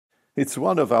It's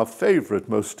one of our favorite,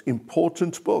 most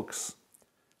important books.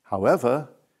 However,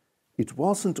 it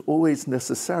wasn't always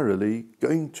necessarily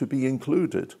going to be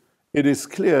included. It is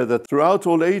clear that throughout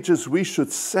all ages we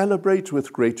should celebrate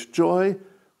with great joy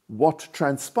what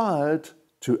transpired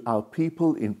to our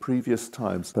people in previous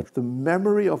times. But the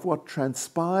memory of what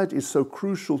transpired is so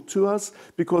crucial to us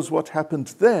because what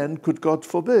happened then could, God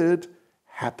forbid,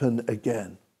 happen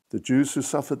again. The Jews who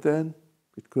suffered then,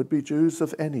 it could be Jews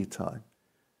of any time.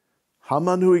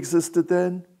 Haman who existed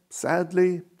then,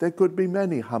 sadly, there could be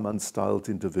many Haman-styled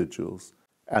individuals.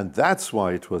 And that's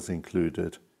why it was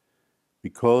included,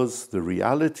 because the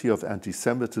reality of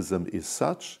anti-Semitism is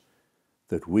such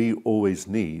that we always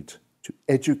need to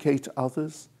educate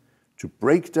others, to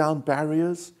break down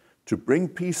barriers, to bring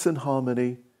peace and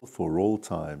harmony for all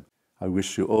time. I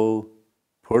wish you all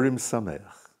Purim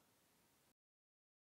Sameach.